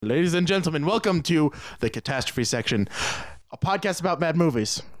Ladies and gentlemen, welcome to the Catastrophe section, a podcast about bad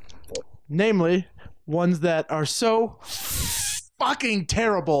movies. Namely, ones that are so fucking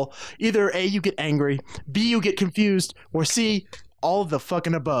terrible. Either A, you get angry, B, you get confused, or C, all of the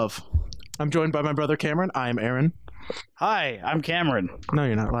fucking above. I'm joined by my brother Cameron. I am Aaron. Hi, I'm Cameron. No,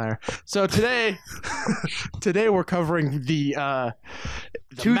 you're not, liar. So today we're covering the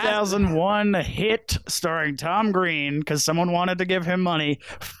 2001 hit starring Tom Green, because someone wanted to give him money,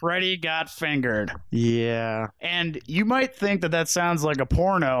 Freddy Got Fingered. Yeah. And you might think that sounds like a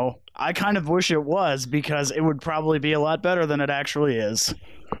porno. I kind of wish it was, because it would probably be a lot better than it actually is.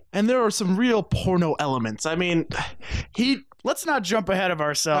 And there are some real porno elements. I mean, Let's not jump ahead of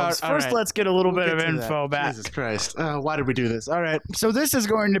ourselves. First, right. Let's get a little bit of info back. Jesus Christ. Why did we do this? All right. So this is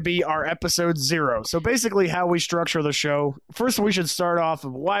going to be our episode 0. So basically how we structure the show. First, we should start off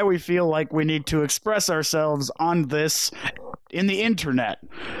with why we feel like we need to express ourselves on this in the internet.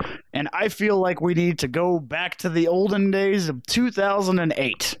 And I feel like we need to go back to the olden days of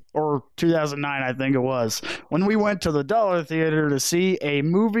 2008 or 2009, I think it was, when we went to the Dollar Theater to see a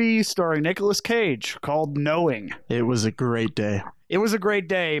movie starring Nicolas Cage called Knowing. It was a great day. It was a great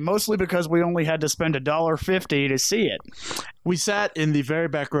day, mostly because we only had to spend $1.50 to see it. We sat in the very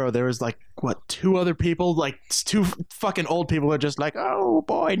back row. There was two other people, two fucking old people who are just like, oh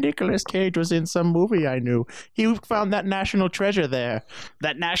boy, Nicolas Cage was in some movie I knew. He found that national treasure there.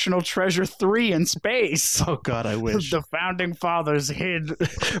 That National Treasure 3 in space. Oh God, I wish. The founding fathers hid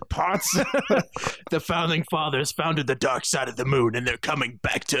parts. The founding fathers founded the dark side of the moon and they're coming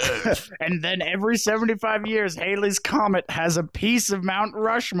back to Earth. And then every 75 years, Halley's Comet has a piece of Mount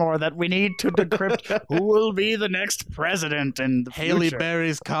Rushmore that we need to decrypt who will be the next president in the Haley future.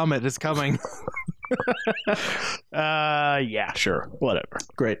 Berry's comet is coming. Yeah, sure. Whatever.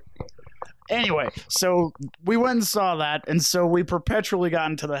 Great. Anyway, so we went and saw that, and so we perpetually got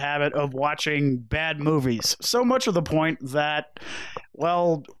into the habit of watching bad movies. So much of the point that,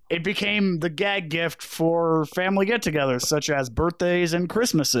 well, it became the gag gift for family get-togethers, such as birthdays and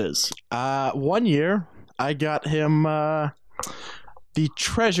Christmases. 1 year, I got him the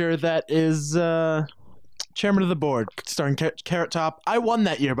treasure that is Chairman of the Board, starring Carrot Top. I won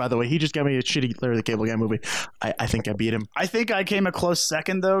that year, by the way. He just got me a shitty Larry the Cable Guy movie. I think I beat him. I think I came a close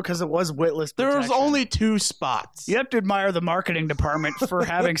second, though, because it was Witless There Protection. was only 2 spots. You have to admire the marketing department for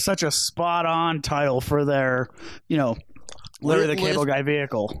having such a spot-on title for their, Larry the Cable Guy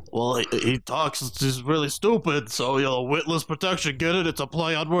vehicle. Well, he talks just really stupid, so, Witless Protection, get it? It's a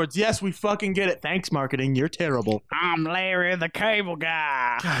play on words. Yes, we fucking get it. Thanks, marketing. You're terrible. I'm Larry the Cable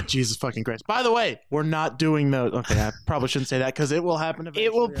Guy. God, Jesus fucking Christ. By the way, we're not doing those. Okay, I probably shouldn't say that because it will happen eventually.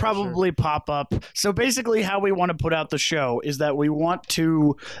 It will probably pop up. So basically how we want to put out the show is that we want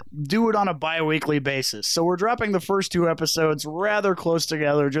to do it on a bi-weekly basis. So we're dropping the first 2 episodes rather close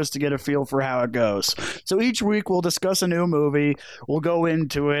together just to get a feel for how it goes. So each week we'll discuss a new movie. We'll go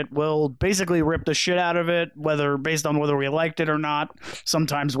into it. We'll basically rip the shit out of it, based on whether we liked it or not.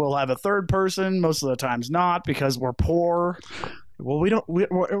 Sometimes we'll have a third person. Most of the times not, because we're poor. Well,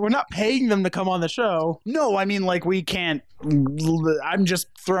 we're not paying them to come on the show. No, I mean, we can't. I'm just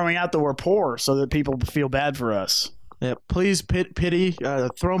throwing out that we're poor so that people feel bad for us. Yeah, please pity,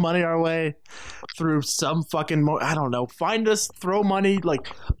 throw money our way through some fucking, I don't know, find us, throw money,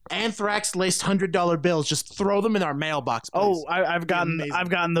 anthrax-laced $100 bills, just throw them in our mailbox, please. Oh, I've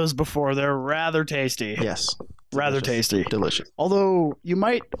gotten those before. They're rather tasty. Yes. Rather tasty. Delicious. Although, you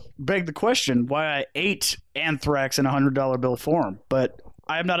might beg the question why I ate anthrax in a $100 bill form, but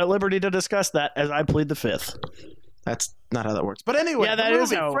I am not at liberty to discuss that as I plead the Fifth. That's not how that works. But anyway, yeah, that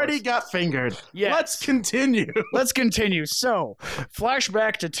is how it Freddy works. Got Fingered. Yes. Let's continue. So,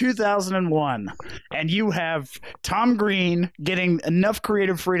 flashback to 2001, and you have Tom Green getting enough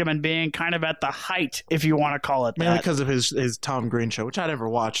creative freedom and being kind of at the height, if you want to call it that. Mainly because of his Tom Green show, which I never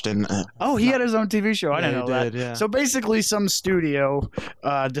watched. And he had his own TV show. I didn't know that. Yeah. So basically, some studio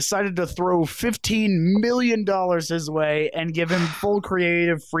decided to throw $15 million his way and give him full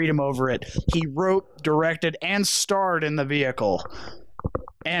creative freedom over it. He wrote, directed, and starred in the vehicle.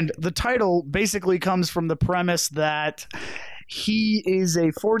 And the title basically comes from the premise that he is a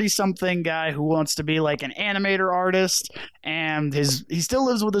 40-something guy who wants to be like an animator artist, and he still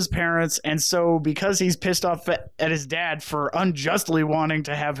lives with his parents, and so because he's pissed off at his dad for unjustly wanting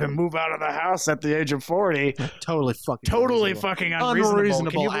to have him move out of the house at the age of 40, totally fucking fucking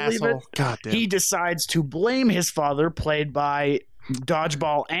unreasonable. Can you believe asshole. it? God damn. He decides to blame his father, played by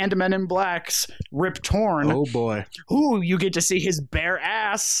Dodgeball and Men in Black's Rip Torn. Oh boy. Ooh, you get to see his bare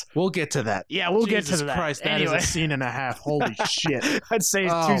ass. We'll get to that. Yeah, we'll get Jesus to that. Christ, that Anyway. is a scene and a half. Holy shit. I'd say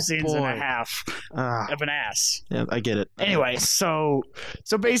it's Oh, 2 scenes and boy. a half of an ass. Yeah, I get it. Anyway, so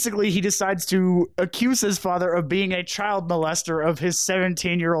basically he decides to accuse his father of being a child molester of his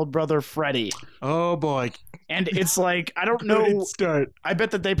 17-year-old brother Freddy. Oh boy. And it's like, I don't know. Great start. I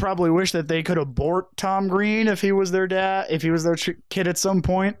bet that they probably wish that they could abort Tom Green if he was their dad, if he was their kid at some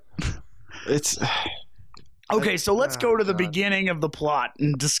point. It's Okay, so let's go to the God. beginning of the plot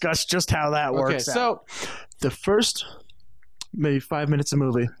and discuss just how that works out. So the first maybe 5 minutes of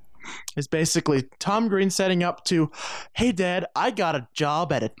movie is basically Tom Green setting up to, hey Dad, I got a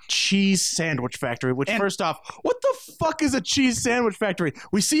job at a cheese sandwich factory. Which, first off, what the fuck is a cheese sandwich factory?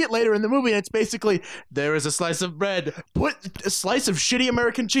 We see it later in the movie, and it's basically, there is a slice of bread, put a slice of shitty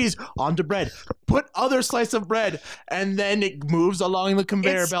American cheese onto bread, put other slice of bread, and then it moves along the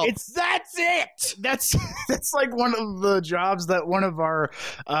conveyor belt. That's it. That's like one of the jobs that one of our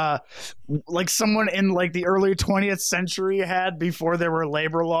like someone in like the early 20th century had before there were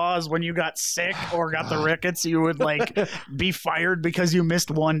labor laws. When you got sick or got the rickets, you would like be fired because you missed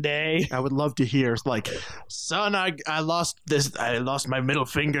one day. I would love to hear, like, son, I lost my middle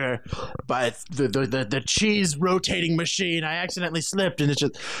finger by the cheese rotating machine. I accidentally slipped, and it's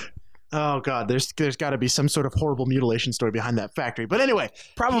just, oh god, there's got to be some sort of horrible mutilation story behind that factory. But anyway,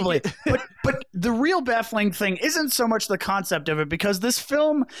 Probably. but the real baffling thing isn't so much the concept of it, because this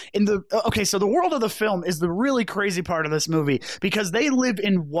film so the world of the film is the really crazy part of this movie, because they live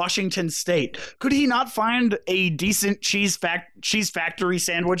in Washington State. Could he not find a decent cheese factory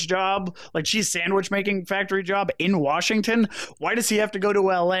sandwich job, like cheese sandwich making factory job in Washington? Why does he have to go to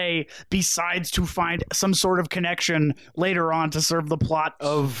LA besides to find some sort of connection later on to serve the plot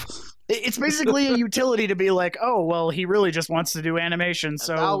of... It's basically a utility to be like, oh, well, he really just wants to do animation,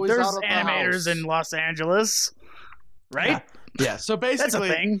 so there's animators in Los Angeles, right? Yeah. So basically,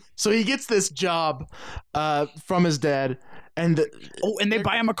 That's a thing. So he gets this job from his dad, and and they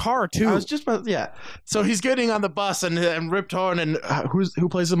buy him a car too. I was just about, yeah. So he's getting on the bus, and Rip Torn, and who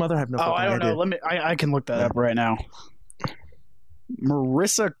plays the mother? I have no fucking I don't idea. know. I can look that up right now.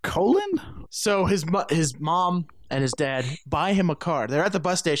 Marissa Colin? So his mom and his dad buy him a car. They're at the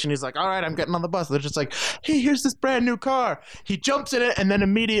bus station. He's like, all right, I'm getting on the bus. They're just like, hey, here's this brand new car. He jumps in it, and then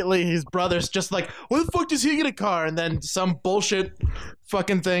immediately his brother's just like, where the fuck does he get a car? And then some bullshit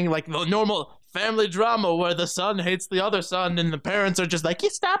fucking thing, like the normal family drama where the son hates the other son, and the parents are just like, you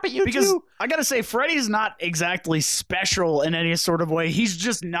stop it, Because too. I gotta say, Freddy's not exactly special in any sort of way. He's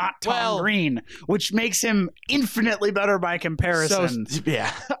just not Tom Green, which makes him infinitely better by comparison. So,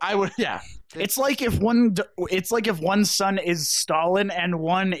 yeah, I would, yeah. It's like if one son is Stalin and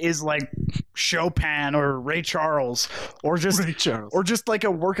one is like Chopin or Ray Charles or just like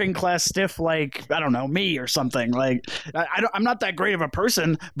a working class stiff like, I don't know, me or something. Like I'm not that great of a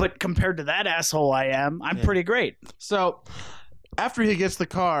person, but compared to that asshole I'm pretty great. So after he gets the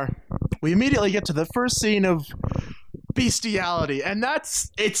car, we immediately get to the first scene of bestiality, and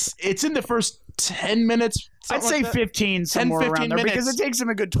it's in the first 10 minutes. I'd say 15 somewhere 10, 15 around there, minutes. because it takes him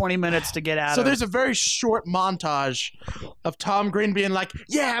a good 20 minutes to get out So of. there's a very short montage of Tom Green being like,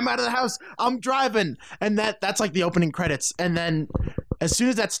 yeah, I'm out of the house, I'm driving, and that's like the opening credits. And then as soon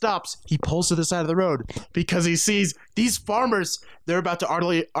as that stops, he pulls to the side of the road because he sees these farmers, they're about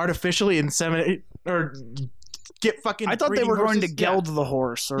to artificially inseminate or get fucking. I thought they were going to geld the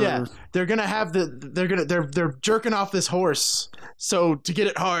horse. Or... Yeah, they're gonna have they're jerking off this horse, so to get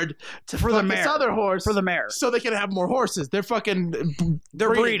it hard for the mare. This other horse For the mare, so they can have more horses. They're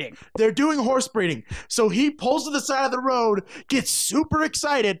breeding. They're doing horse breeding. So he pulls to the side of the road, gets super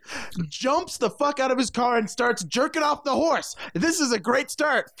excited, jumps the fuck out of his car, and starts jerking off the horse. This is a great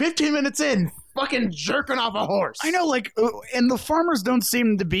start. 15 minutes in. Fucking jerking off a horse. I know, like, and the farmers don't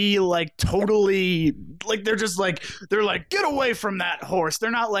seem to be like totally like they're like get away from that horse.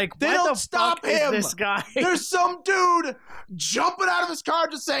 They're not like they don't stop him. This guy. There's some dude jumping out of his car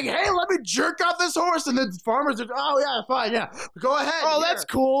just saying, "Hey, let me jerk off this horse," and the farmers are, "Oh yeah, fine, yeah, go ahead." Oh, here. that's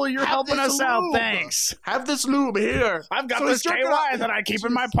cool. You're helping us out. Lube. Thanks. Have this lube here. I've got this KY that I keep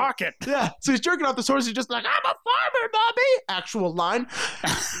in my pocket. Yeah. So he's jerking off this horse. He's just like, "I'm a farmer, Bobby." Actual line.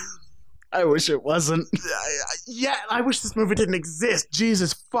 I wish it wasn't. Yeah, I wish this movie didn't exist.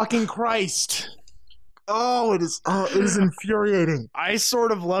 Jesus fucking Christ. Oh, it is infuriating. I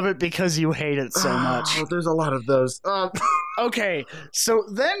sort of love it because you hate it so much. There's a lot of those. Okay, so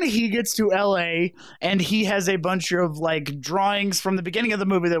then he gets to LA and he has a bunch of like drawings from the beginning of the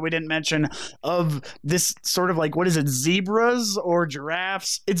movie that we didn't mention of this sort of like, what is it, zebras or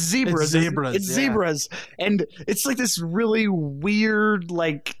giraffes? It's zebras. It's zebras. And it's like this really weird,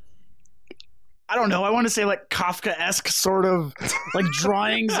 like, I don't know. I want to say like Kafka-esque sort of like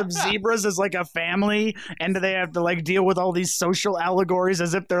drawings of zebras as like a family, and they have to like deal with all these social allegories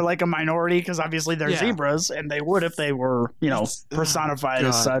as if they're like a minority, because obviously they're zebras, and they would if they were, you know, personified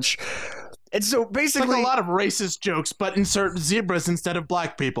as such. And so basically, it's like a lot of racist jokes, but insert zebras instead of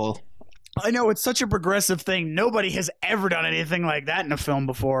black people. I know, it's such a progressive thing. Nobody has ever done anything like that in a film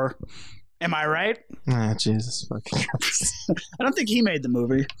before. Am I right? Ah, Jesus fucking Christ. I don't think he made the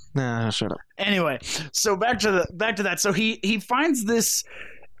movie. Nah, shut up. Anyway, so back to that. So he finds this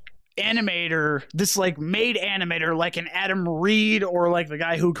animator, this like maid animator, like an Adam Reed or like the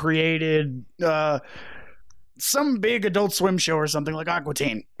guy who created some big Adult Swim show or something, like Aqua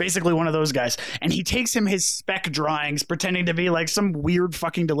Teen, basically one of those guys. And he takes him his spec drawings, pretending to be like some weird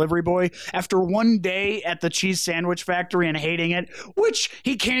fucking delivery boy. After one day at the cheese sandwich factory and hating it, which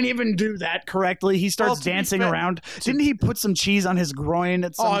he can't even do that correctly. He starts dancing around. Didn't he put some cheese on his groin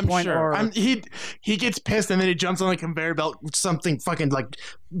at some point? Sure. He gets pissed and then he jumps on the conveyor belt with something fucking like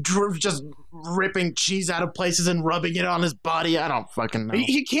just ripping cheese out of places and rubbing it on his body. I don't fucking know.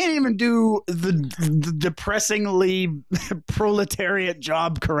 He can't even do the depressingly proletariat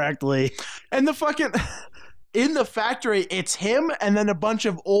job correctly. And the fucking in the factory, it's him and then a bunch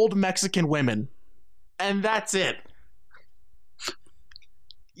of old Mexican women, and that's it.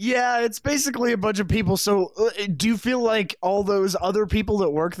 Yeah, it's basically a bunch of people. So do you feel like all those other people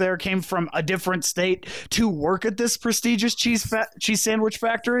that work there came from a different state to work at this prestigious cheese sandwich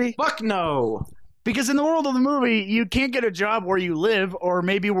factory? Fuck no. Because in the world of the movie, you can't get a job where you live, or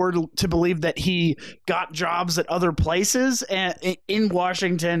maybe we're to believe that he got jobs at other places in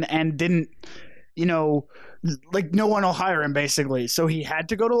Washington and didn't, you know, like no one will hire him basically. So he had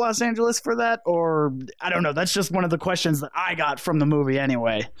to go to Los Angeles for that, or I don't know. That's just one of the questions that I got from the movie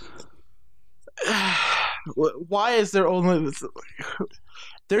anyway. Why is there only...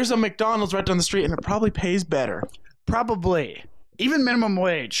 There's a McDonald's right down the street and it probably pays better. Probably. Even minimum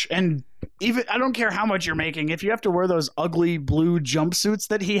wage. And even I don't care how much you're making. If you have to wear those ugly blue jumpsuits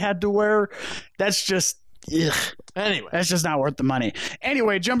that he had to wear, that's just... Ugh. Anyway, that's just not worth the money.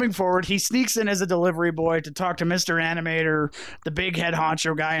 Anyway, jumping forward, he sneaks in as a delivery boy to talk to Mr. Animator, the big head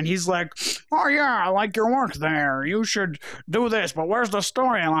honcho guy, and he's like, "Oh yeah, I like your work there. You should do this, but where's the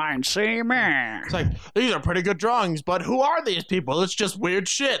storyline? See, man." It's like, these are pretty good drawings, but who are these people? It's just weird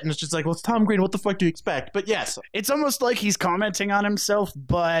shit. And it's just like, well, it's Tom Green. What the fuck do you expect? But yes, it's almost like he's commenting on himself,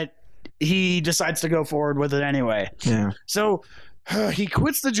 but he decides to go forward with it anyway. Yeah. So he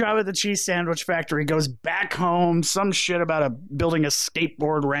quits the job at the cheese sandwich factory, goes back home, some shit about building a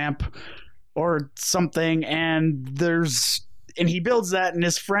skateboard ramp or something, and he builds that, and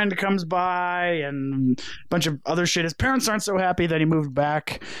his friend comes by and a bunch of other shit. His parents aren't so happy that he moved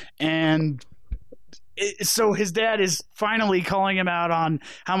back, and so his dad is finally calling him out on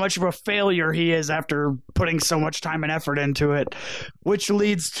how much of a failure he is after putting so much time and effort into it, which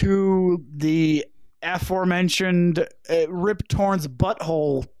leads to the aforementioned Rip Torn's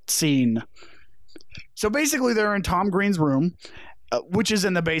butthole scene. So basically they're in Tom Green's room, which is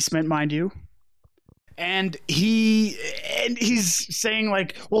in the basement, mind you, and he's saying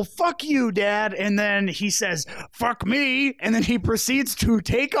like, well, fuck you, Dad, and then he says, fuck me, and then he proceeds to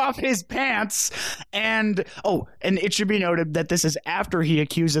take off his pants, and it should be noted that this is after he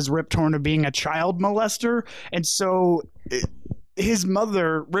accuses Rip Torn of being a child molester, and so his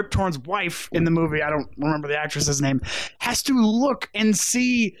mother, Rip Torn's wife in the movie, I don't remember the actress's name, has to look and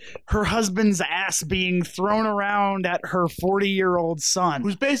see her husband's ass being thrown around at her 40-year-old son,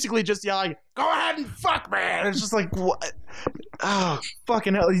 who's basically just yelling, "Go ahead and fuck me!" And it's just like, what? Oh,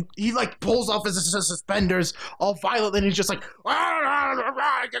 fucking hell. He like pulls off his suspenders all violently, and he's just like, "You're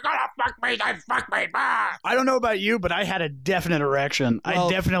gonna fuck me, then fuck me." I don't know about you, but I had a definite erection. Well, I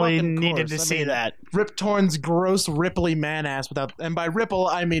definitely needed to see that. Rip Torn's gross, ripply man ass and by ripple,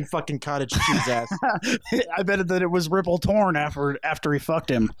 I mean fucking cottage cheese ass. I bet that it was Ripple Torn after he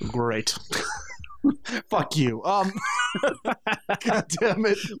fucked him. Great. Fuck you. God damn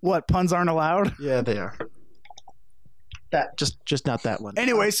it. What, puns aren't allowed? Yeah, they are. That just not that one.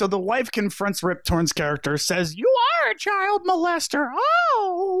 Anyway, so the wife confronts Rip Torn's character, says, "You are a child molester."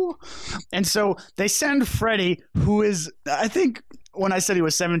 Oh. And so they send Freddy, who is, I think when I said he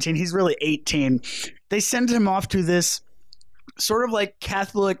was 17, he's really 18. They send him off to this sort of like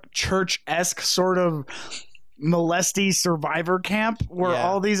Catholic church-esque sort of molesty survivor camp where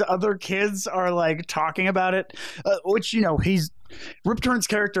all these other kids are like talking about it, which, you know, Rip Torn's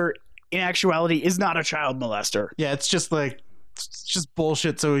character in actuality is not a child molester. Yeah, it's just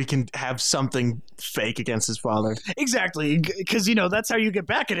bullshit so he can have something fake against his father. Exactly, because, you know, that's how you get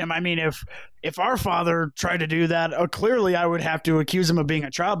back at him. I mean, if our father tried to do that, clearly I would have to accuse him of being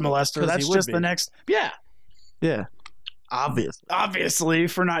a child molester. That's just the next... Yeah. Obviously,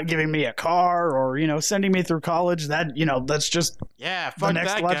 for not giving me a car or, you know, sending me through college, that, you know, that's just fuck the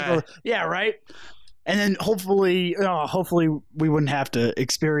next that logical guy. Yeah, right. And then hopefully we wouldn't have to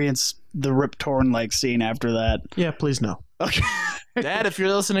experience the Rip Torn like scene after that. Yeah, please no. Okay. Dad, if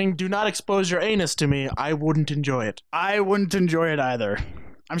you're listening, do not expose your anus to me. I wouldn't enjoy it. I wouldn't enjoy it either.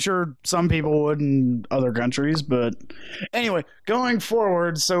 I'm sure some people would in other countries, but anyway, going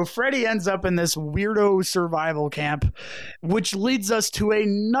forward, so Freddy ends up in this weirdo survival camp, which leads us to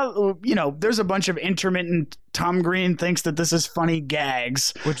another, you know, there's a bunch of intermittent Tom Green thinks that this is funny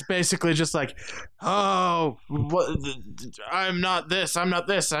gags. Which basically just like, oh, I'm not this.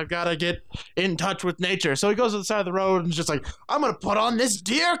 I've got to get in touch with nature. So he goes to the side of the road and is just like, I'm going to put on this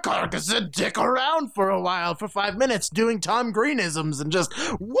deer carcass and dick around for a while, for 5 minutes, doing Tom Greenisms and just,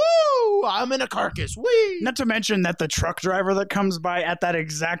 woo, I'm in a carcass. Whee! Not to mention that the truck driver that comes by at that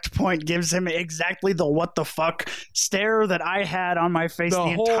exact point gives him exactly the what the fuck stare that I had on my face the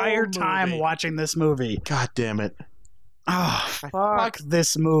entire time watching this movie. God damn it. Oh, fuck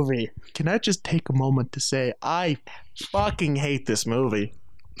this movie. Can I just take a moment to say I fucking hate this movie?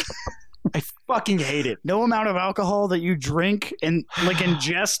 I fucking hate it. No amount of alcohol that you drink and like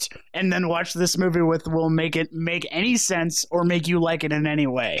ingest and then watch this movie with will make it make any sense or make you like it in any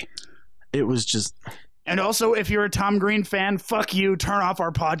way. It was just... And also, if you're a Tom Green fan, fuck you, turn off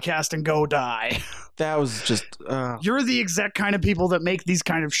our podcast and go die. That was just... You're the exact kind of people that make these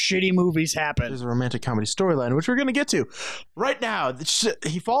kind of shitty movies happen. There's a romantic comedy storyline, which we're going to get to. Right now,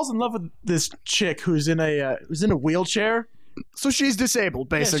 he falls in love with this chick who's in a wheelchair. So she's disabled,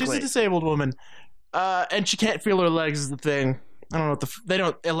 basically. Yeah, she's a disabled woman. And she can't feel her legs is the thing. I don't know what they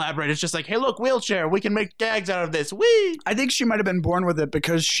don't elaborate. It's just like, hey, look, wheelchair. We can make gags out of this. Whee! I think she might have been born with it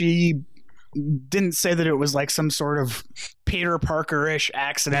because she didn't say that it was like some sort of Peter Parker-ish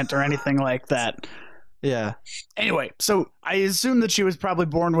accident or anything like that. Yeah. Anyway, so I assume that she was probably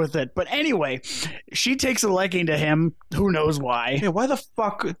born with it. But anyway, she takes a liking to him. Who knows why? Yeah, why the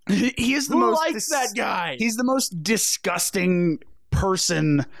fuck? He is the Who most likes that guy? He's the most disgusting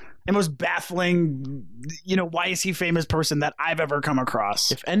person and most baffling, you know, why is he famous person that I've ever come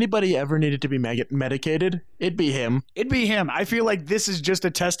across. If anybody ever needed to be medicated, it'd be him. It'd be him. I feel like this is just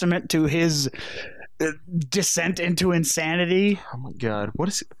a testament to his descent into insanity. Oh my God. What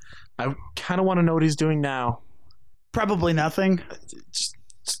is it? I kind of want to know what he's doing now. Probably nothing.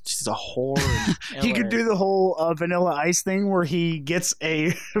 Just a whore. He could do the whole Vanilla Ice thing where he gets a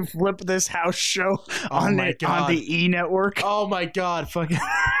Flip This House show on the E Network. Oh my God. Fucking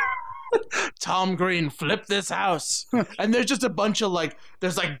Tom Green, flip this house. And there's just a bunch of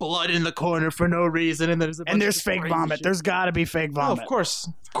there's blood in the corner for no reason. And there's fake vomit. Shit. There's got to be fake vomit. Oh, of course.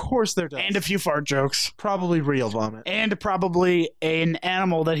 Of course there does. And a few fart jokes. Probably real vomit. And probably an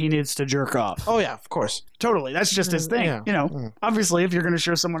animal that he needs to jerk off. Oh, yeah, of course. Totally. That's just his thing. Yeah. You know, obviously, if you're going to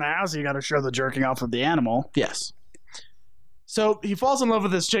show someone a house, you got to show the jerking off of the animal. Yes. So he falls in love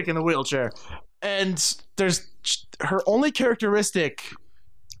with this chick in the wheelchair. And there's her only characteristic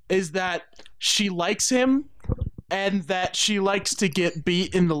is that she likes him and that she likes to get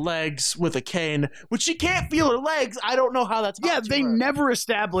beat in the legs with a cane, which she can't feel her legs. I don't know how that's hot to they her. never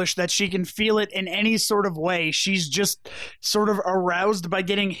establish that she can feel it in any sort of way. She's just sort of aroused by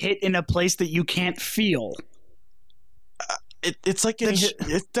getting hit in a place that you can't feel. It's like getting hit.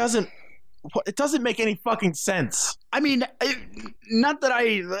 It doesn't make any fucking sense. I mean, not that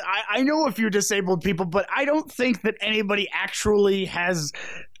I know a few disabled people, but I don't think that anybody actually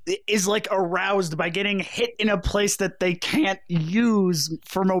is aroused by getting hit in a place that they can't use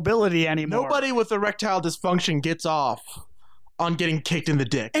for mobility anymore. Nobody with erectile dysfunction gets off on getting kicked in the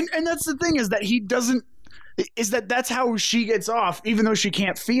dick. And that's the thing is that he doesn't that's how she gets off even though she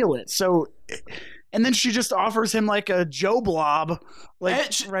can't feel it. So and then she just offers him a Joe Blob right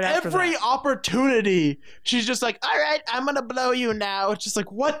after every that. Opportunity she's just like, all right, I'm gonna blow you now. It's just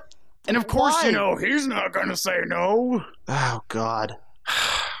like, what? And of course, he's not gonna say no. Oh God.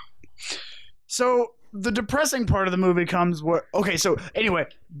 So the depressing part of the movie comes where, so anyway,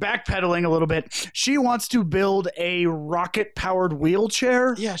 backpedaling a little bit, she wants to build a rocket-powered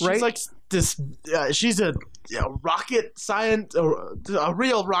wheelchair. Yeah, she's right? like this. She's a rocket science, a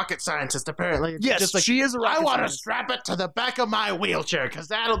real rocket scientist, apparently. Yes, just she is a rocket I want to scientist. strap it to the back of my wheelchair because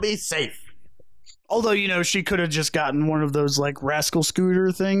that'll be safe. Although, you know, she could have just gotten one of those, like, rascal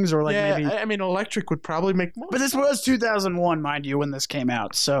scooter things, or, like, yeah, maybe... I mean, electric would probably make more. But this was 2001, mind you, when this came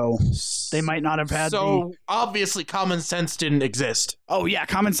out, so they might not have had So, obviously, common sense didn't exist. Oh, yeah,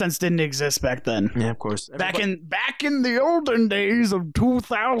 common sense didn't exist back then. Yeah, of course. Back in the olden days of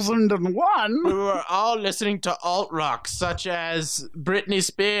 2001... We were all listening to alt-rock, such as Britney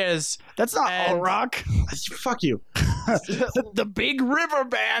Spears. That's not alt-rock. Fuck you. The Big River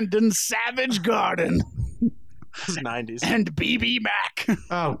Band and Savage Garden. 90s. And BB Mac.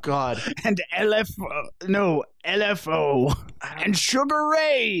 Oh, God. And LFO. And Sugar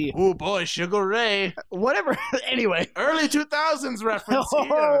Ray. Oh, boy, Sugar Ray. Whatever. Anyway. Early 2000s reference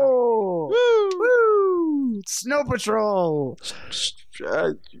here. Woo! Woo! Snow Patrol.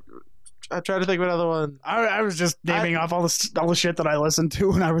 I tried to think of another one. I was just naming off all the shit that I listened to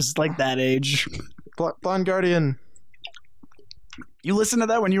when I was like that age. Blonde Guardian. You listened to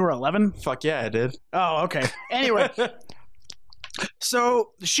that when you were 11? Fuck yeah, I did. Oh, okay. Anyway.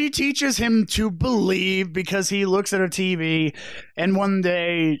 So she teaches him to believe because he looks at her TV, and one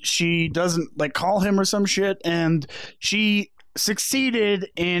day she doesn't like call him or some shit, and she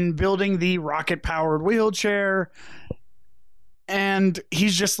succeeded in building the rocket-powered wheelchair, and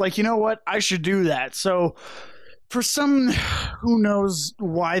he's just like, you know what? I should do that. So for some who knows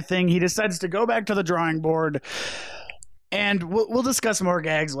why thing, he decides to go back to the drawing board. And we'll discuss more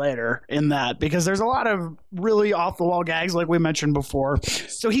gags later in that, because there's a lot of really off-the-wall gags like we mentioned before.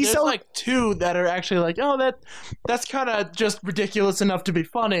 So there's like two that are actually like, oh, that's kind of just ridiculous enough to be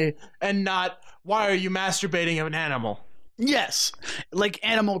funny, and not, why are you masturbating of an animal? Yes, like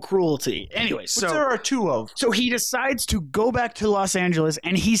animal cruelty. Anyway, so there are two of. So he decides to go back to Los Angeles,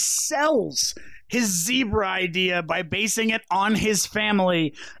 and he sells his zebra idea by basing it on his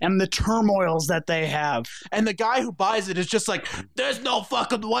family and the turmoils that they have. And the guy who buys it is just like, there's no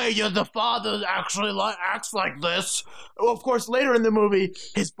fucking way you're the father actually acts like this. Well, of course, later in the movie,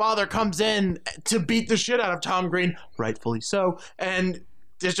 his father comes in to beat the shit out of Tom Green, rightfully so, and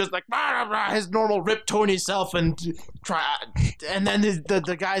it's just like blah, blah, blah, his normal Rip Tony self, and then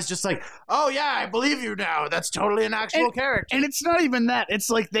the guy's just like, oh yeah, I believe you now. That's totally an actual character. And it's not even that.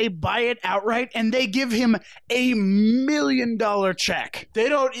 It's like they buy it outright and they give him $1 million check. They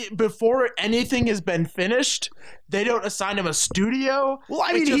don't, before anything has been finished, they don't assign him a studio. Well,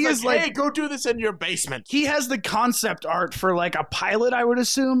 I mean, he is like, hey, go do this in your basement. He has the concept art for like a pilot, I would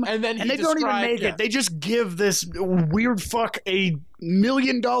assume. And then they don't even make it. They just give this weird fuck a $1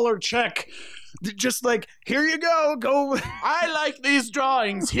 million check. Just like, here you go. I like these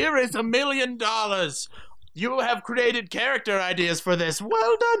drawings. Here is $1 million. You have created character ideas for this.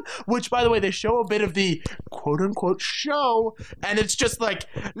 Well done. Which, by the way, they show a bit of the quote-unquote show, and it's just like,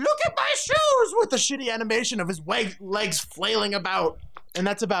 look at my shoes, with the shitty animation of his legs flailing about. And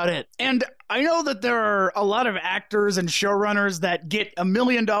that's about it. And I know that there are a lot of actors and showrunners that get $1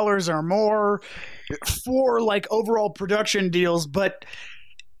 million or more for like overall production deals, but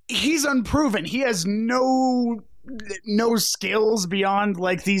he's unproven. He has no skills beyond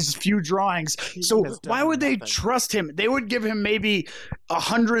like these few drawings. So why would they trust him? They would give him maybe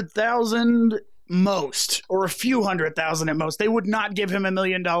 100,000 most, or a few 100,000 at most. They would not give him $1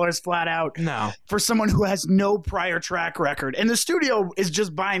 million flat out. No, for someone who has no prior track record, and the studio is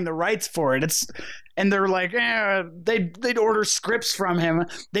just buying the rights for it. And they're like, they'd order scripts from him.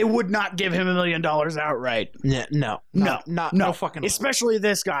 They would not give him $1 million outright. Yeah, no fucking way. Especially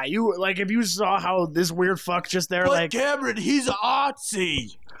this guy. You like, if you saw how this weird fuck just there, but like, Cameron, he's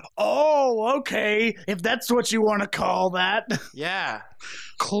artsy. Oh, okay. If that's what you want to call that. Yeah.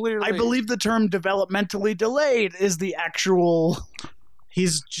 Clearly. I believe the term developmentally delayed is the actual.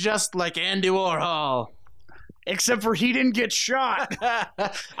 He's just like Andy Warhol. Except for he didn't get shot.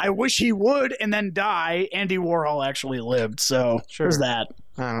 I wish he would and then die. Andy Warhol actually lived, so there's that.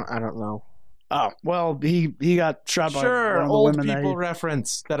 I don't know. Oh, well, he got shot by one of the old women people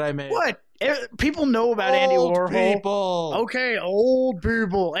reference that I made. What? People know about Andy Warhol. Old people. Okay, old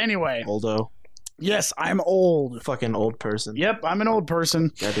people. Anyway. Oldo. Yes, I'm old. Fucking old person. Yep, I'm an old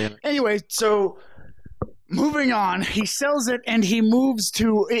person. Goddamn it. Anyway, so moving on, he sells it and he moves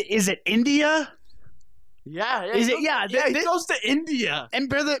to, is it India? Yeah. Is it? Yeah. He goes to India. And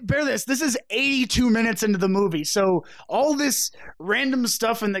bear this. This is 82 minutes into the movie, so all this random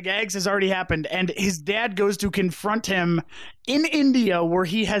stuff in the gags has already happened. And his dad goes to confront him in India, where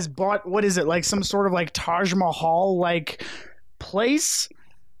he has bought, what is it, like some sort of like Taj Mahal like place?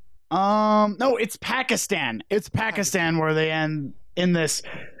 No, it's Pakistan. It's Pakistan where they end in this.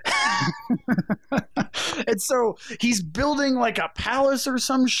 And so he's building like a palace or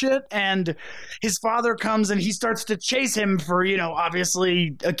some shit, and his father comes and he starts to chase him for,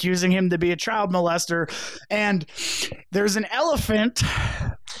 obviously accusing him to be a child molester. And there's an elephant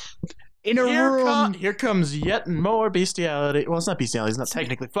in a room. Here comes yet more bestiality. Well, it's not bestiality. He's not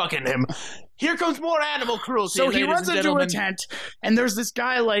technically fucking him. Here comes more animal cruelty. So he runs into a tent, and there's this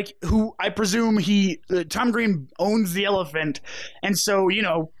guy, who I presume Tom Green owns the elephant. And so,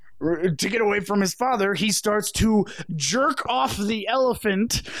 to get away from his father, he starts to jerk off the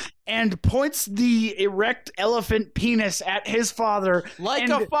elephant and points the erect elephant penis at his father. Like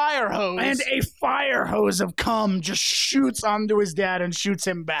a fire hose. And a fire hose of cum just shoots onto his dad and shoots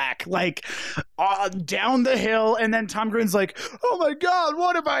him back, down the hill. And then Tom Green's like, oh my God,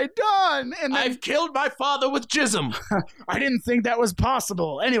 what have I done? And then, I've killed my father with jism. I didn't think that was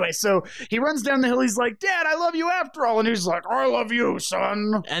possible. Anyway, so he runs down the hill. He's like, Dad, I love you after all. And he's like, I love you,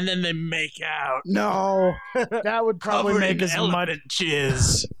 son. And then they make out. No, that would probably make us mud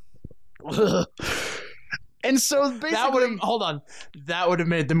jizz. And so basically, that would have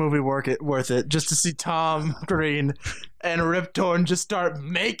made the movie worth it, just to see Tom Green and Rip Torn just start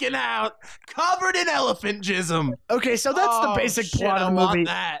making out, covered in elephant jism. Okay, so that's the basic plot of the movie.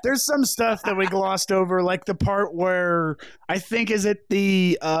 There's some stuff that we glossed over, like the part where I think is it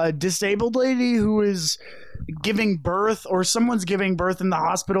the disabled lady who is giving birth, or someone's giving birth in the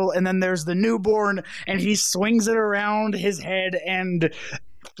hospital, and then there's the newborn, and he swings it around his head and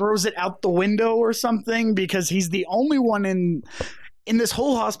throws it out the window or something, because he's the only one in this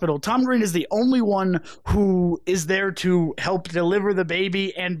whole hospital. Tom Green is the only one who is there to help deliver the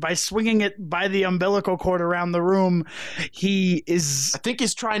baby, and by swinging it by the umbilical cord around the room, I think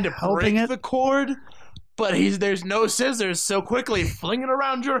he's trying to break the cord, but there's no scissors, so quickly fling it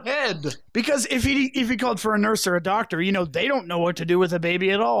around your head. Because if he called for a nurse or a doctor, they don't know what to do with a baby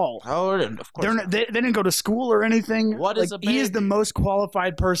at all. Oh, of course. They didn't go to school or anything. What is a baby? He is the most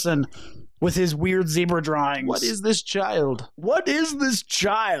qualified person with his weird zebra drawings. What is this child? What is this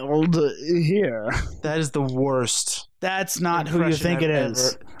child here? That is the worst. That's not who you think it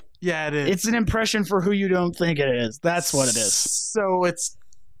is. Yeah, it is. It's an impression for who you don't think it is. That's what it is. So it's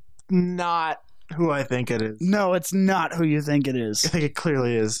not who I think it is. No, it's not who you think it is. I think it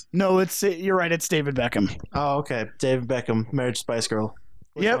clearly is. No, you're right. It's David Beckham. Oh, okay. David Beckham, Marriage Spice Girl.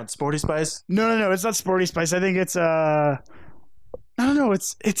 Yep. One? Sporty Spice? No. It's not Sporty Spice. I think it's I don't know.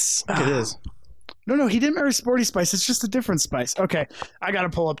 It's. It is. No. He didn't marry Sporty Spice. It's just a different Spice. Okay, I gotta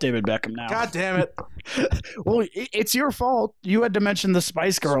pull up David Beckham now. God damn it. Well, it's your fault. You had to mention the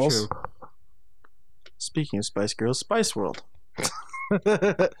Spice Girls. Speaking of Spice Girls, Spice World.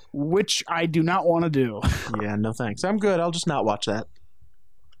 Which I do not want to do. Yeah, no thanks. I'm good. I'll just not watch that.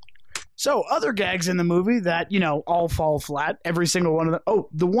 So, other gags in the movie that, all fall flat. Every single one of them. Oh,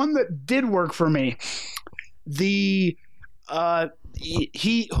 the one that did work for me. He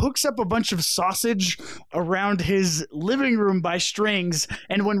hooks up a bunch of sausage around his living room by strings,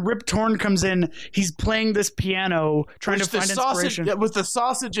 and when Rip Torn comes in, he's playing this piano, trying to find inspiration. With the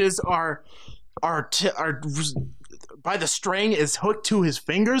sausages are by the string is hooked to his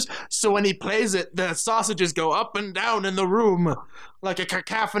fingers, so when he plays it, the sausages go up and down in the room like a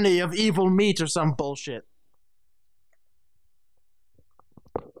cacophony of evil meat or some bullshit.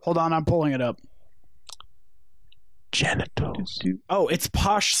 Hold on, I'm pulling it up. Genitals. Oh, it's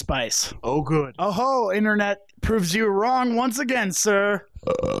Posh Spice. Oh, good. Oh ho, internet proves you wrong once again, sir.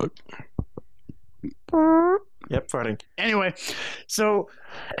 Yep, farting. Anyway, so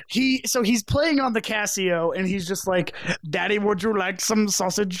he's playing on the Casio, and he's just like, Daddy, would you like some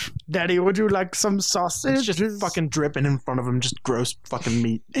sausage? Daddy, would you like some sausage? It's just fucking dripping in front of him, just gross fucking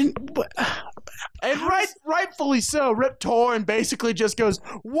meat. And rightfully so, Rip Torn basically just goes,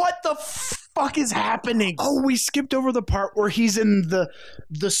 what the fuck is happening? Oh, we skipped over the part where he's in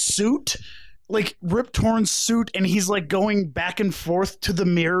the suit, like Rip Torn's suit, and he's like going back and forth to the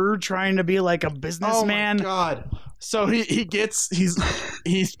mirror trying to be like a businessman. Oh my god. So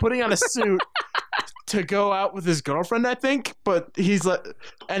he's putting on a suit to go out with his girlfriend, I think, but he's like,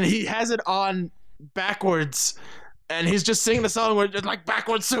 and he has it on backwards. And he's just singing the song where it's like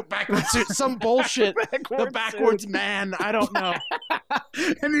backwards suit, some bullshit. The backwards man, I don't know.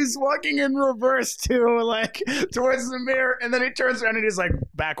 And he's walking in reverse too, like towards the mirror, and then he turns around and he's like,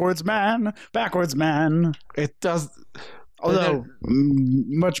 backwards man. It does. Although,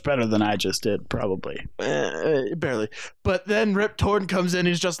 much better than I just did, probably. Barely. But then Rip Torn comes in,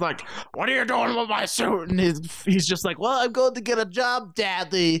 he's just like, what are you doing with my suit? And he's just like, well, I'm going to get a job,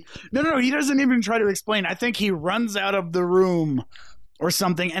 Daddy. No, he doesn't even try to explain. I think he runs out of the room or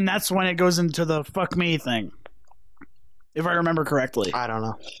something, and that's when it goes into the fuck me thing. if I remember correctly. I don't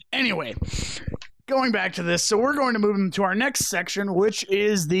know. Anyway, going back to this, so we're going to move into our next section, which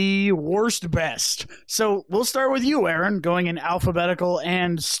is the worst best. So we'll start with you, Aaron, going in alphabetical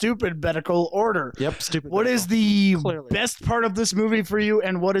and stupid-betical order. Yep, stupid. What is the Clearly. best part of this movie for you,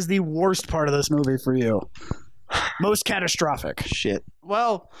 and what is the worst part of this movie for you? Most catastrophic. Shit.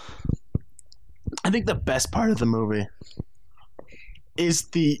 Well, I think the best part of the movie is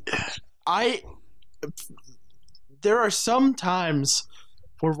there are some times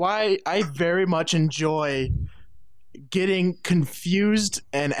where why I very much enjoy getting confused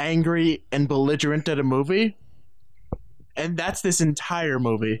and angry and belligerent at a movie, and that's this entire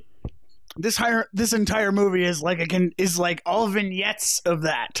movie. This entire movie is like all vignettes of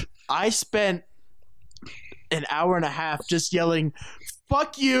that. I spent an hour and a half just yelling,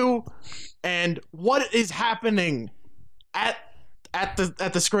 "Fuck you!" and "What is happening?" at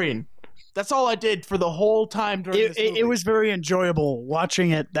the screen. That's all I did for the whole time during this movie. It was very enjoyable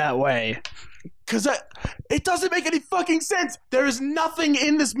watching it that way. Because it doesn't make any fucking sense. There is nothing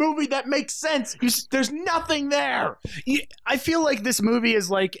in this movie that makes sense. There's nothing there. I feel like this movie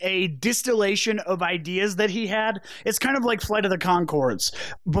is like a distillation of ideas that he had. It's kind of like Flight of the Conchords.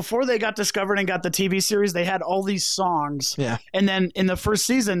 Before they got discovered and got the TV series, they had all these songs. Yeah. And then in the first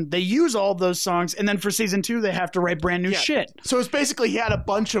season, they use all of those songs. And then for season 2, they have to write brand new shit. So it's basically he had a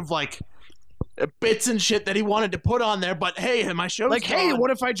bunch of like bits and shit that he wanted to put on there, but hey, my show's like, hey, gone.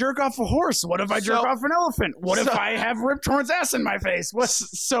 what if I jerk off a horse? What if I jerk off an elephant? What if I have Rip Torn's ass in my face?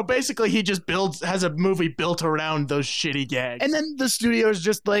 So basically he just has a movie built around those shitty gags. And then the studio's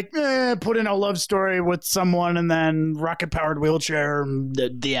just like, put in a love story with someone and then rocket-powered wheelchair,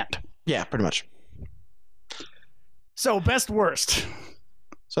 the end. Yeah, pretty much. So, best worst.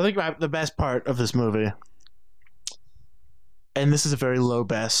 So I think about the best part of this movie, and this is a very low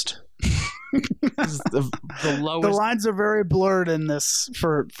best. This is the lowest. The lines are very blurred in this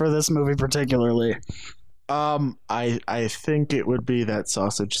for this movie particularly. I think it would be that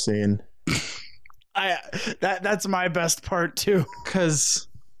sausage scene. That's my best part too. Because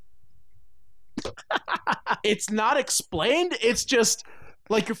it's not explained. It's just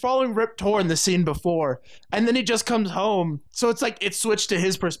like you're following Rip Torn the scene before, and then he just comes home. So it's like it switched to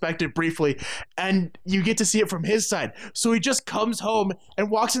his perspective briefly, and you get to see it from his side. So he just comes home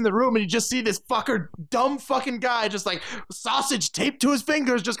and walks in the room, and you just see this dumb fucking guy, just like sausage taped to his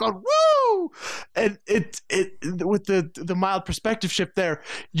fingers, just going woo. And it with the mild perspective shift there,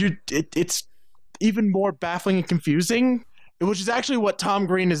 it's even more baffling and confusing, which is actually what Tom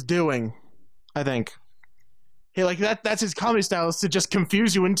Green is doing, I think. Hey, like that's his comedy style, is to just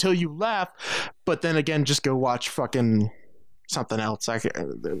confuse you until you laugh, but then again, just go watch fucking something else.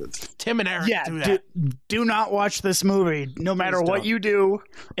 Tim and Eric do that. Do not watch this movie, no matter what you do,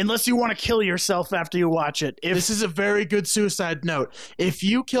 unless you want to kill yourself after you watch it. This is a very good suicide note. If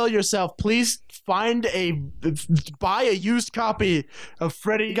you kill yourself, please buy a used copy of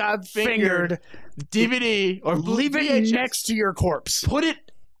Freddy Got Fingered DVD or leave it VHS. next to your corpse. Put it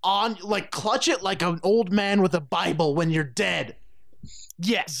on, like, clutch it like an old man with a Bible when you're dead.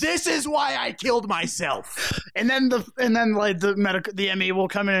 Yes, this is why I killed myself. And then the ME will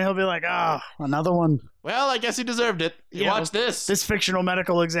come in and he'll be like, another one. Well, I guess he deserved it. Watch this. This fictional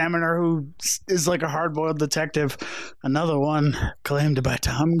medical examiner who is like a hard-boiled detective. Another one claimed by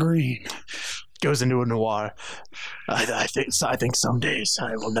Tom Green. Goes into a noir. I think some days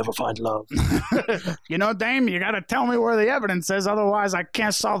I will never find love. You know, Dame, you gotta tell me where the evidence is, otherwise I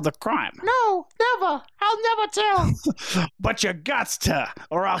can't solve the crime. No, never. I'll never tell. But you gots to,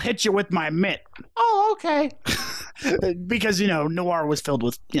 or I'll hit you with my mitt. Oh, okay. Because, noir was filled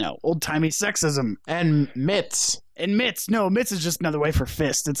with, old-timey sexism. And mitts. And mitts. No, mitts is just another way for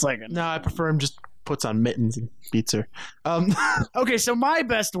fist. It's like... No, I prefer him just puts on mittens and beats her. Okay, so my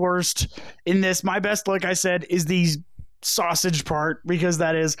best worst in this, my best, like I said, is the sausage part, because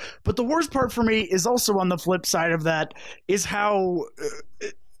that is... But the worst part for me is also on the flip side of that, is how...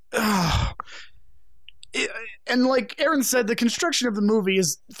 and like Aaron said, the construction of the movie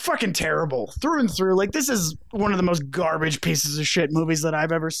is fucking terrible through and through. Like, this is one of the most garbage pieces of shit movies that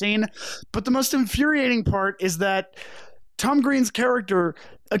I've ever seen. But the most infuriating part is that Tom Green's character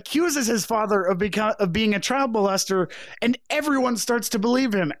accuses his father of being a child molester, and everyone starts to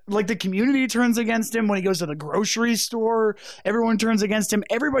believe him. Like, the community turns against him when he goes to the grocery store. Everyone turns against him.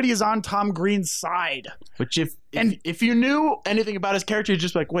 Everybody is on Tom Green's side. Which if you knew anything about his character, you'd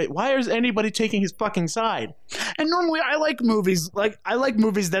just be like, wait, why is anybody taking his fucking side? And normally I like movies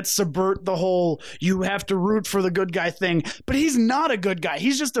that subvert the whole you have to root for the good guy thing. But he's not a good guy.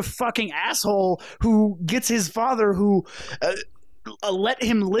 He's just a fucking asshole who gets his father, who let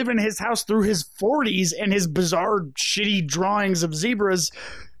him live in his house through his 40s and his bizarre, shitty drawings of zebras,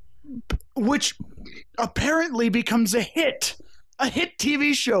 which apparently becomes a hit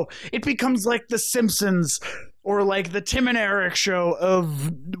TV show. It becomes like The Simpsons or like the Tim and Eric show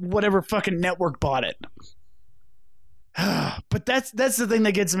of whatever fucking network bought it. But that's the thing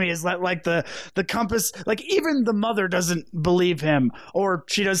that gets me is that like the compass, like even the mother doesn't believe him, or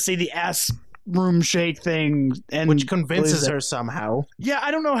she does see the ass room shake thing, and which convinces her somehow. Yeah, I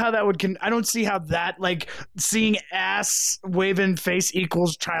don't know how that would. I don't see how that, like, seeing ass waving face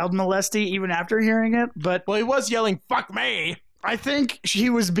equals child molesty even after hearing it. But well, he was yelling "fuck me." I think he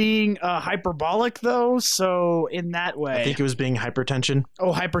was being hyperbolic, though. So in that way, I think it was being hypertension.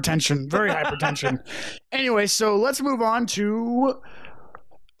 Oh, hypertension, very hypertension. Anyway, so let's move on to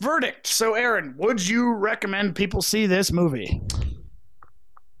verdict. So, Aaron, would you recommend people see this movie?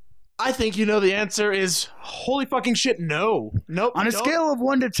 I think you know the answer is holy fucking shit, no. Nope. On a scale of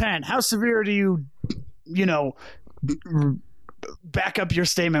 1 to 10, how severe do you know, back up your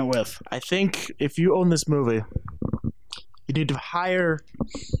statement with? I think if you own this movie, you need to hire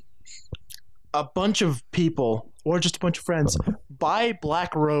a bunch of people or just a bunch of friends, buy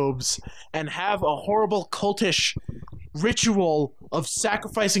black robes, and have a horrible cultish ritual of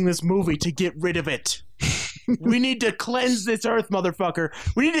sacrificing this movie to get rid of it. We need to cleanse this earth, motherfucker.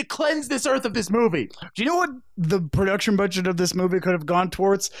 We need to cleanse this earth of this movie. Do you know what the production budget of this movie could have gone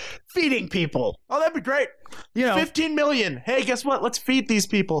towards? Feeding people. Oh, that'd be great. You know, 15 million. Hey, guess what? Let's feed these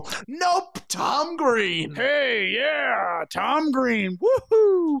people. Nope. Tom Green. Hey, yeah, Tom Green.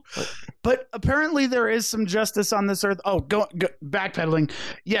 Woohoo. But apparently there is some justice on this earth. Oh, go backpedaling.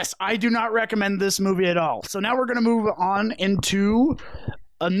 Yes, I do not recommend this movie at all. So now we're going to move on into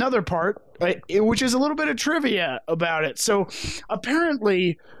another part, which is a little bit of trivia about it. So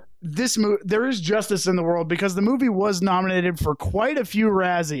apparently this there is justice in the world because the movie was nominated for quite a few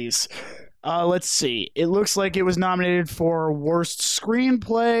Razzies. Let's see. It looks like it was nominated for Worst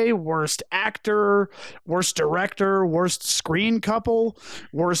Screenplay, Worst Actor, Worst Director, Worst Screen Couple,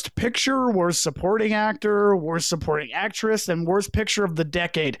 Worst Picture, Worst Supporting Actor, Worst Supporting Actress, and Worst Picture of the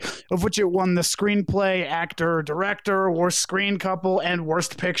Decade, of which it won the Screenplay, Actor, Director, Worst Screen Couple, and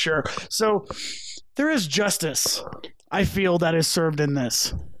Worst Picture. So there is justice, I feel, that is served in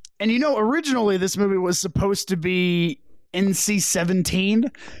this. And you know, originally this movie was supposed to be NC-17.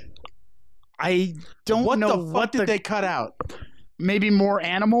 I don't know what did they cut out. Maybe more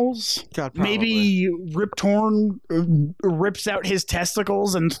animals. God, maybe Rip Torn rips out his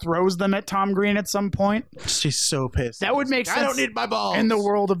testicles and throws them at Tom Green at some point. She's so pissed. That would make sense. I don't need my balls in the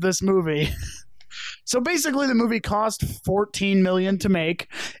world of this movie. So basically, the movie cost $14 million to make,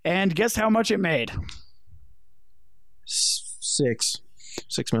 and guess how much it made? $6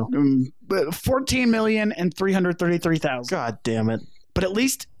 mil. $14,333,000. God damn it! But at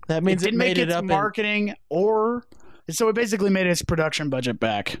least that means it didn't make its marketing or. So it basically made its production budget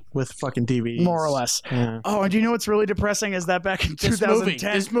back. With fucking DVDs. More or less. Yeah. Oh, and do you know what's really depressing is that back in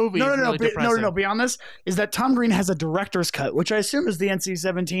 2010... This movie is really depressing. No, beyond this, is that Tom Green has a director's cut, which I assume is the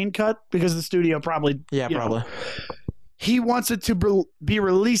NC-17 cut, because the studio probably... Yeah, probably. He wants it to be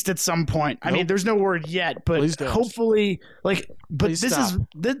released at some point. I mean, there's no word yet, but hopefully...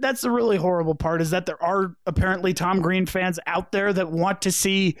 That's the really horrible part, is that there are apparently Tom Green fans out there that want to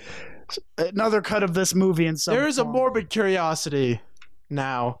see another cut of this movie in some There is a morbid curiosity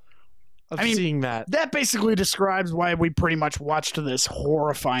now of seeing that. That basically describes why we pretty much watched this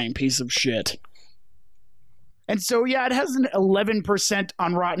horrifying piece of shit. And so, yeah, it has an 11%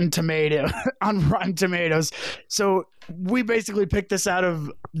 on Rotten Tomatoes. So we basically picked this out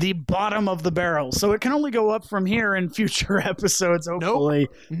of the bottom of the barrel. So it can only go up from here in future episodes, hopefully.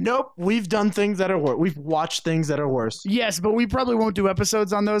 Nope. We've done things that are worse. We've watched things that are worse. Yes, but we probably won't do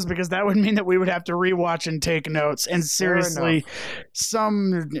episodes on those because that would mean that we would have to rewatch and take notes. And seriously,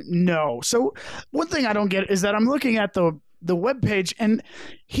 no. So one thing I don't get is that I'm looking at the webpage, and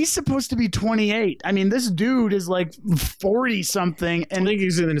he's supposed to be 28. I mean, this dude is like 40 something, and I think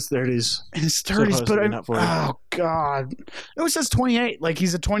he's in his 30s. In his 30s, but oh god, it says 28. Like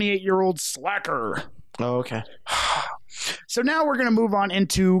he's a 28-year-old slacker. Oh, okay. So now we're going to move on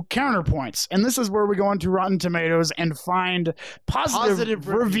into counterpoints, and this is where we go into Rotten Tomatoes and find positive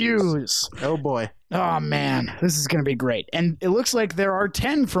reviews. Oh boy. Oh man, this is going to be great, and it looks like there are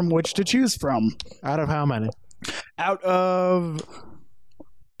 10 from which to choose from. Out of how many? Out of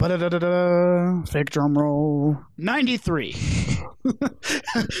fake drum roll 93.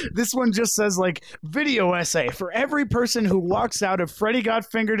 This one just says, like, video essay. For every person who walks out of Freddy Got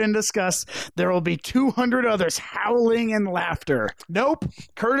Fingered in disgust, there will be 200 others howling in laughter. Nope.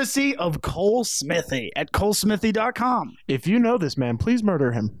 Courtesy of Cole Smithy at colesmithy.com. If you know this man, please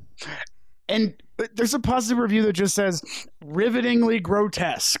murder him. And there's a positive review that just says, rivetingly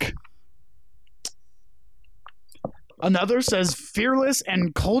grotesque. Another says, fearless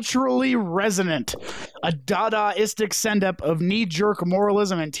and culturally resonant. A Dadaistic send-up of knee-jerk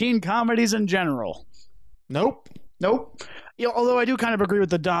moralism and teen comedies in general. Nope. You know, although I do kind of agree with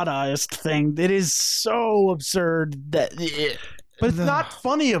the Dadaist thing. It is so absurd that... But it's not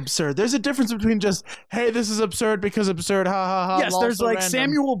funny absurd. There's a difference between just, hey, this is absurd because absurd, ha ha ha. Yes, there's like random.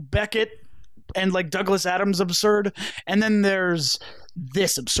 Samuel Beckett and like Douglas Adams absurd, and then there's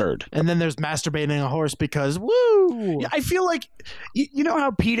this absurd. And then there's masturbating a horse because, woo! Yeah, I feel like, you know how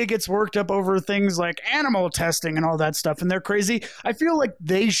PETA gets worked up over things like animal testing and all that stuff, and they're crazy? I feel like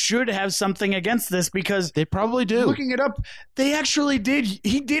they should have something against this because... They probably do. Looking it up, they actually did.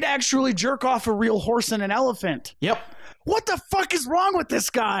 He did actually jerk off a real horse and an elephant. Yep. What the fuck is wrong with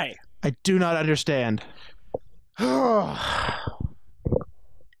this guy? I do not understand.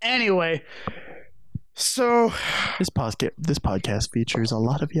 Anyway, so this podcast features a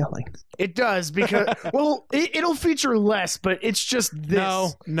lot of yelling. It does because, well, it'll feature less, but it's just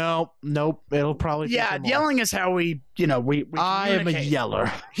this. Nope. It'll probably feature more. Yelling is how we I am a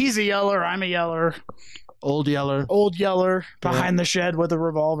yeller. He's a yeller. I'm a yeller. Old yeller behind the shed with a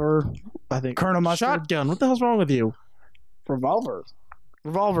revolver. I think Colonel Mustard. Shotgun. What the hell's wrong with you? Revolver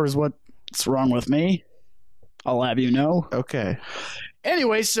is what's wrong with me. I'll have you know. Okay.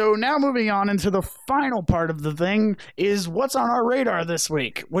 Anyway, so now moving on into the final part of the thing is what's on our radar this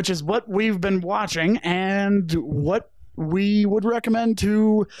week, which is what we've been watching and what we would recommend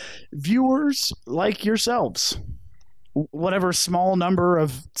to viewers like yourselves. Whatever small number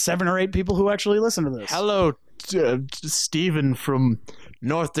of 7 or 8 people who actually listen to this. Hello, Stephen from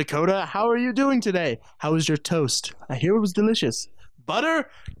North Dakota. How are you doing today? How was your toast? I hear it was delicious. Butter?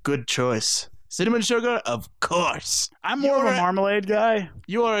 Good choice. Cinnamon sugar? Of course. I'm more of a marmalade guy.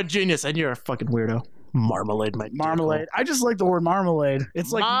 You are a genius, and you're a fucking weirdo. Marmalade, my marmalade. I just like the word marmalade.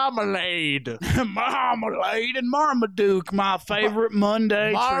 It's like marmalade, marmalade, and Marmaduke, my favorite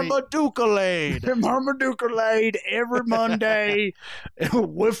Monday. Marmaduke-a-lade. Marmaduke-a-lade every Monday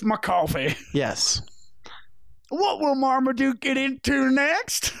with my coffee. Yes. What will Marmaduke get into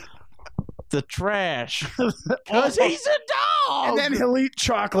next? The trash. Because he's a dog. And then he'll eat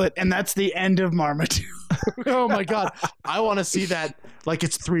chocolate, and that's the end of Marmaduke. Oh my god. I want to see that like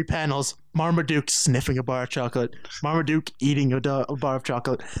it's 3 panels. Marmaduke sniffing a bar of chocolate. Marmaduke eating a bar of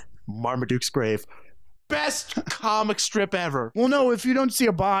chocolate. Marmaduke's grave. Best comic strip ever. Well, no, if you don't see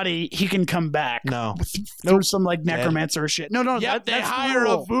a body, he can come back. No. Through some like necromancer shit. No. Yep, they hire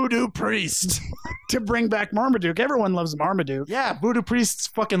a voodoo priest to bring back Marmaduke. Everyone loves Marmaduke. Yeah, voodoo priests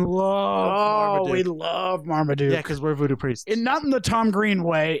fucking love Marmaduke. Oh, we love Marmaduke. Yeah, because we're voodoo priests. Not in the Tom Green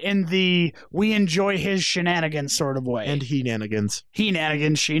way, in the we enjoy his shenanigans sort of way. And he-nanigans.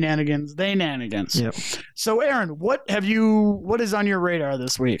 He-nanigans, she-nanigans, they-nanigans. Yep. So, Aaron, what is on your radar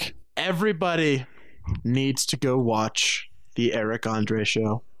this week? Everybody needs to go watch the Eric Andre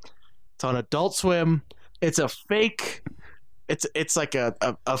show. It's on Adult Swim. It's a fake. It's like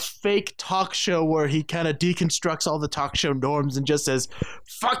a fake talk show where he kind of deconstructs all the talk show norms and just says,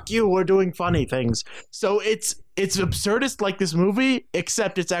 "Fuck you, we're doing funny things." So it's absurdist like this movie,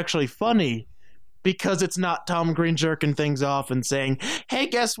 except it's actually funny because it's not Tom Green jerking things off and saying, "Hey,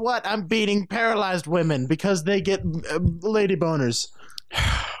 guess what? I'm beating paralyzed women because they get lady boners."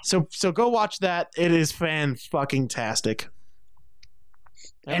 So go watch that. It is fan-fucking-tastic.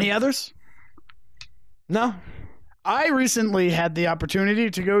 Any others? No. I recently had the opportunity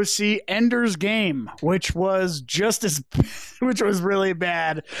to go see Ender's Game, which was really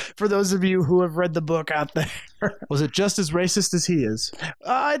bad for those of you who have read the book out there. Was it just as racist as he is?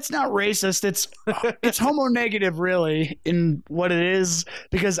 It's not racist. It's homo-negative, really, in what it is,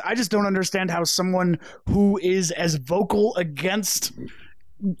 because I just don't understand how someone who is as vocal against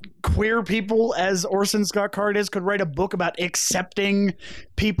queer people as Orson Scott Card is could write a book about accepting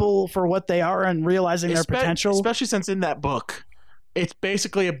people for what they are and realizing their potential. Especially since in that book, it's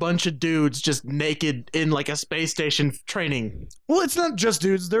basically a bunch of dudes just naked in like a space station training. Well, it's not just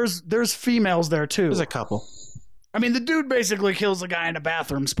dudes. There's females there too. There's a couple. I mean, the dude basically kills a guy in a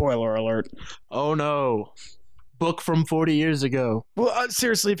bathroom. Spoiler alert. Oh no. Book from 40 years ago. Well,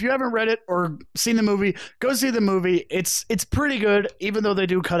 seriously, if you haven't read it or seen the movie, go see the movie. It's pretty good, even though they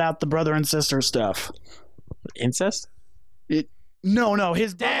do cut out the brother and sister stuff. Incest? No,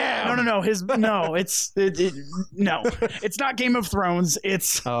 his Damn. no, his no, no, it's not Game of Thrones.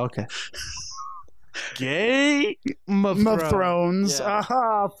 It's Oh, okay. Game of Thrones. Yeah.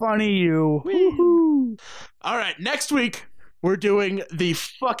 Aha, funny you. Woo-hoo. All right, next week we're doing the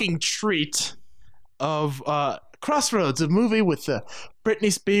fucking treat of Crossroads, a movie with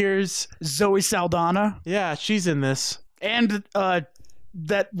Britney Spears. Zoe Saldana Yeah, she's in this. and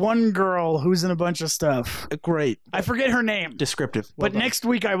that one girl who's in a bunch of stuff. Great. I forget her name, Descriptive. Well but done. next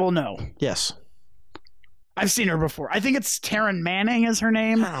week I will know. Yes. I've seen her before. I think it's Taryn Manning is her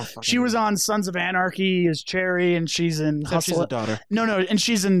name. I don't fucking She was on Sons of Anarchy as Cherry, and she's in So she's Hustle. a daughter. No, and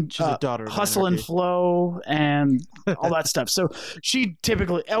she's in She's a daughter of Hustle and Anarchy. Flow and all that stuff. So she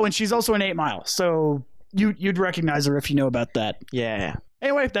typically. Oh, and she's also in 8 Mile. So you'd recognize her if you know about that. Yeah.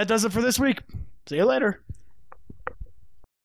 Anyway, that does it for this week. See you later.